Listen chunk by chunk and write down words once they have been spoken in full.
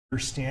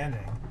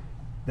understanding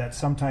that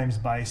sometimes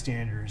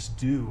bystanders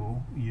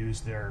do use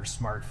their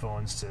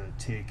smartphones to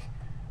take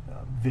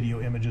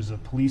video images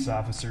of police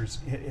officers.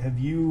 Have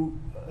you,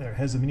 or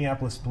has the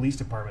Minneapolis Police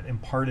Department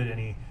imparted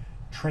any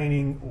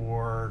training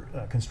or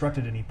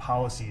constructed any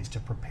policies to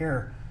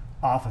prepare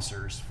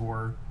officers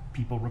for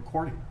people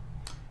recording them?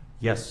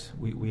 Yes,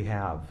 we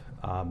have.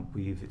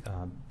 We've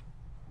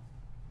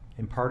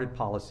imparted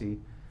policy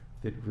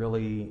that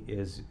really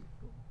is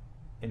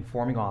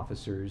informing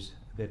officers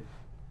that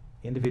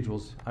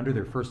individuals, under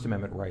their First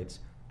Amendment rights,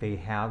 they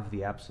have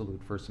the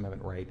absolute First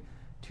Amendment right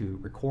to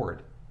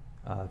record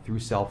through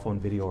cell phone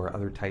video or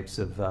other types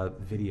of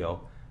video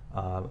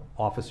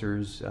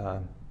officers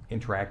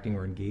interacting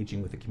or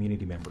engaging with a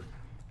community member,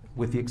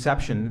 with the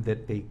exception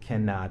that they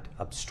cannot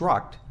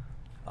obstruct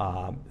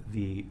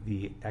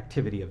the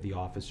activity of the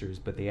officers,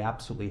 but they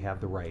absolutely have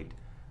the right,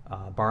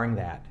 barring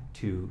that,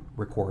 to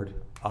record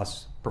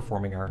us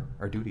performing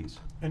our duties.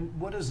 And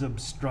what does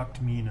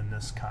obstruct mean in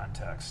this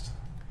context?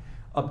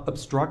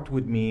 Obstruct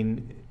would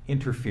mean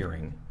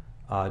interfering,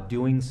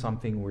 doing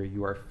something where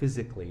you are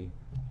physically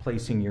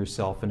placing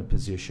yourself in a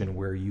position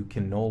where you're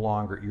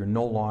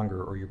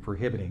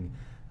prohibiting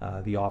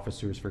the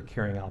officers for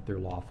carrying out their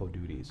lawful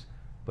duties.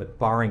 But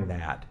barring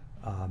that,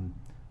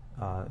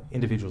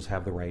 individuals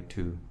have the right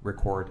to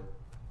record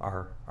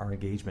our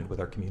engagement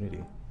with our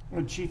community.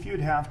 Well, Chief,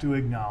 you'd have to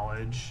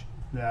acknowledge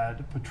that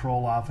a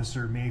patrol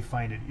officer may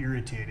find it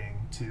irritating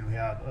to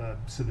have a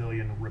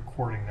civilian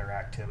recording their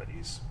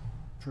activities.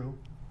 True?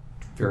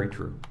 Very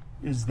true.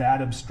 Is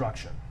that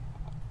obstruction?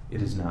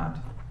 It is not.